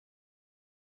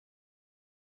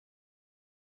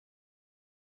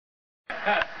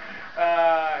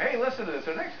Hey, listen to this.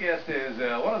 Our next guest is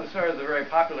one of the stars of the very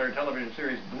popular television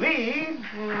series Glee,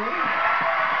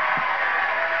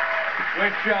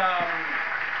 which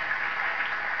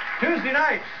Tuesday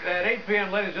nights at 8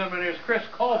 p.m., ladies and gentlemen, here's Chris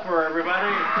Colfer,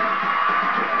 everybody.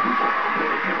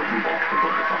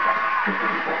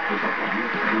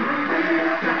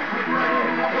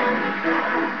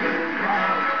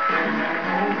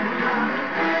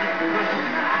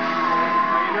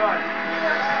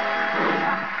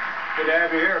 Good to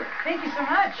have you here. Thank you so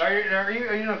much. Are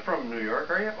you not from New York,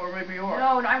 are you? Or maybe you are?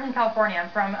 No, I'm from California. I'm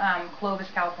from Clovis,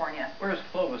 California. Where's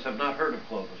Clovis? I've not heard of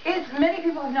Clovis. Many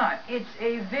people have not. It's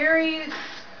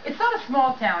not a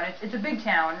small town. It's a big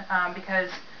town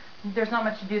because there's not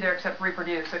much to do there except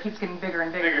reproduce, so it keeps getting bigger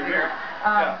and bigger and bigger.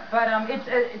 But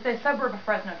it's a suburb of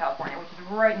Fresno, California, which is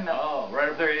right in the middle. Oh, right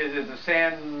up there. Is it the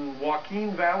San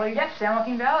Joaquin Valley? Yes, San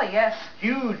Joaquin Valley, yes.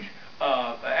 Huge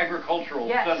agricultural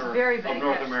center very big, of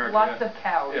North America. Lots of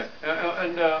cows. Yeah.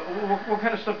 And what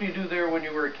kind of stuff do you do there when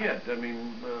you were a kid? I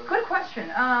mean... Good question.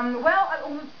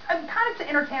 Well, kind of to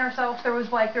entertain ourselves. There was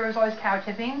always cow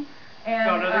tipping.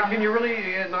 And, can you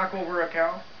really knock over a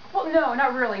cow? Well, no,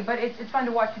 not really, but it's fun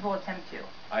to watch people attempt to.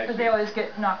 Because they always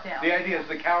get knocked down. The idea is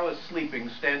the cow is sleeping,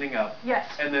 standing up. Yes.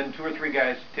 And then 2 or 3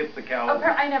 guys tip the cow.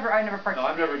 I never participated. No,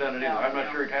 I've never done it either. I'm not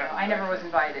sure it happens. I never was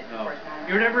invited. No.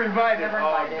 You were never invited? Never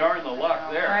invited. Oh, darn the luck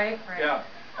there. Right. Yeah.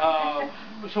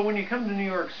 So when you come to New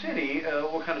York City,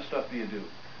 what kind of stuff do you do?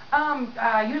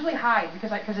 Usually hide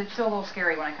because it's still a little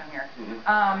scary when I come here. Mm-hmm.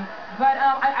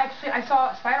 I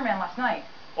saw Spider-Man last night.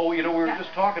 Oh, we were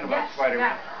just talking about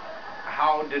Spider-Man. Yeah.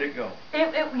 How did it go?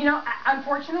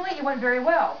 Unfortunately, it went very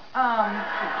well.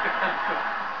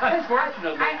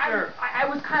 Unfortunately, sure. I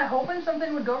was kind of hoping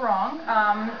something would go wrong.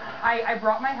 I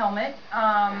brought my helmet,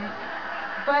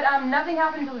 but nothing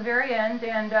happened until the very end,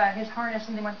 and his harness,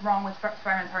 something went wrong with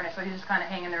Spider-Man's harness, so he's just kind of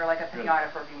hanging there like a pinata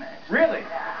for a few minutes. Really?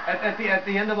 Yeah. At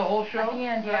the end of the whole show? At the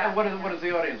end, yeah. What does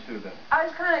the audience do then? I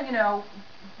just kind of,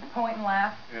 point and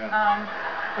laugh. Yeah.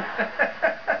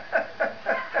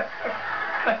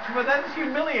 But that's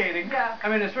humiliating. Yeah. I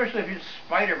mean, especially if you're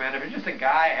Spider-Man, if you're just a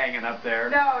guy hanging up there.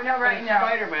 No, right, no.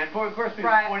 Spider-Man, of course, he's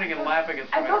pointing and laughing at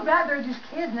Spider-Man. I feel bad. There are these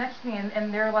kids next to me,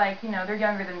 and they're like, they're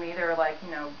younger than me. They're like,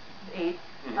 8.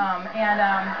 Mm-hmm.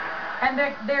 And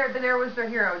there was their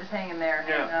hero just hanging there.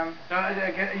 Yeah.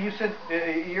 And, you said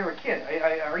you're a kid.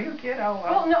 Are you a kid?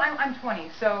 Well, no, I'm 20,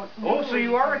 so... Oh, so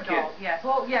you are a kid. Yes.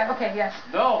 Well, yeah, okay, yes.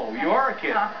 No, you are a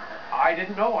kid. I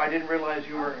didn't know. I didn't realize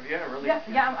you were, really.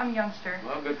 Yeah, I'm a youngster.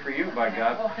 Well, good for you, by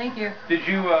God. Well, thank you. Did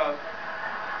you,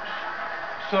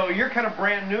 so you're kind of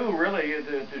brand new, really,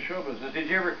 to show business. Did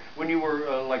you ever, when you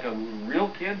were like a real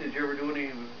kid, did you ever do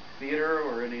any theater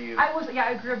or any... I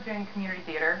grew up doing community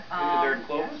theater. There in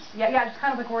Clovis? Yes. Yeah, it's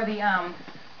kind of like where the,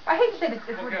 I hate to say this.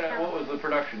 What was the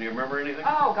production? Do you remember anything?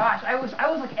 Oh, gosh. I was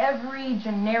like every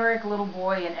generic little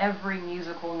boy in every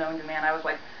musical known to man. I was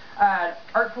like...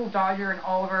 Artful Dodger and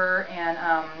Oliver, and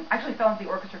actually fell into the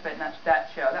orchestra pit in that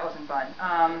show. That wasn't fun.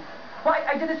 Well,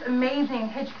 I did this amazing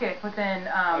hitch kick within...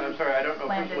 I'm sorry, I don't know.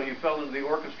 First of all, you fell into the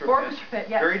orchestra pit. Orchestra pit,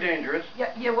 yes. Very dangerous.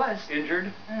 Yeah, it was.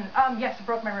 Injured? Yes, it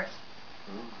broke my wrist.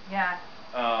 Yeah.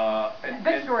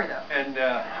 Good story, though. And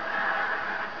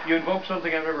you invoked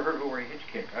something I've never heard of, a hitch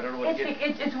kick. I don't know what it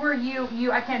is. It's where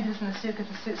you... I can't do this in the suit because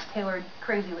the suit's tailored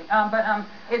crazily.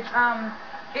 It's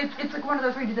like one of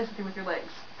those where you do this with your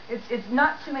legs. It's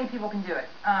not too many people can do it.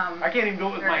 I can't even do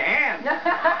it with my hands.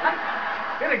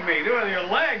 Kidding me? Do it with your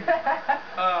legs.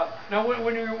 Now,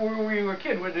 when you were a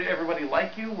kid, did everybody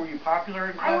like you? Were you popular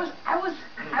in class? I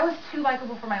was too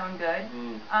likable for my own good.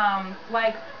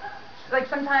 Like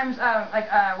sometimes,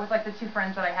 with the 2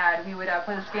 friends that I had, we would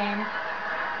play this game.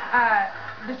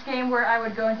 This game where I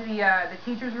would go into the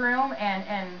teacher's room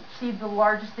and see the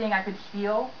largest thing I could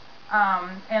steal.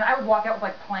 And I would walk out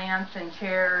with plants and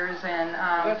chairs and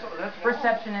that's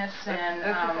receptionists and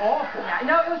that's awful. Yeah,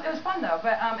 no, it was fun though.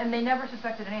 But and they never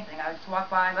suspected anything. I would just walk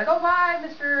by like, oh bye,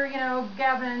 Mr.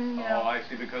 Gavin. Oh, I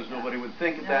see. Because nobody would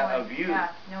think that of you.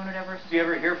 Yeah, no one would ever. Do you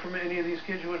ever hear from any of these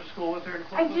kids you went to school with there in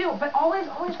Cleveland? I do, but always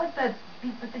like the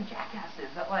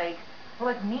jackasses that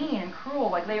were mean and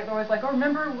cruel. They're always like, oh,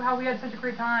 remember how we had such a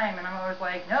great time? And I'm always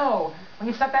like, no, when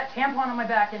you stuck that tampon on my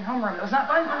back in homeroom, it was not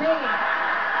fun for me.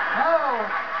 No.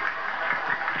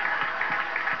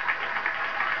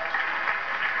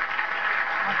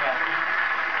 Okay.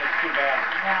 That's too bad.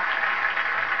 Yeah.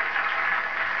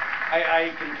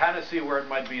 I can kind of see where it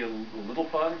might be a little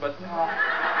fun, but... No.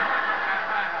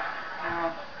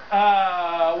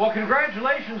 Well,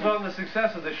 congratulations on the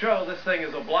success of the show. This thing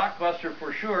is a blockbuster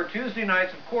for sure. Tuesday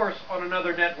nights, of course, on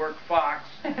another network, Fox.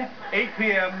 8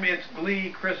 p.m., it's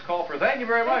Glee, Chris Colfer. Thank you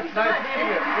very much. Nice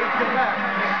meeting you. Please come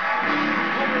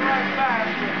back. We'll be right back.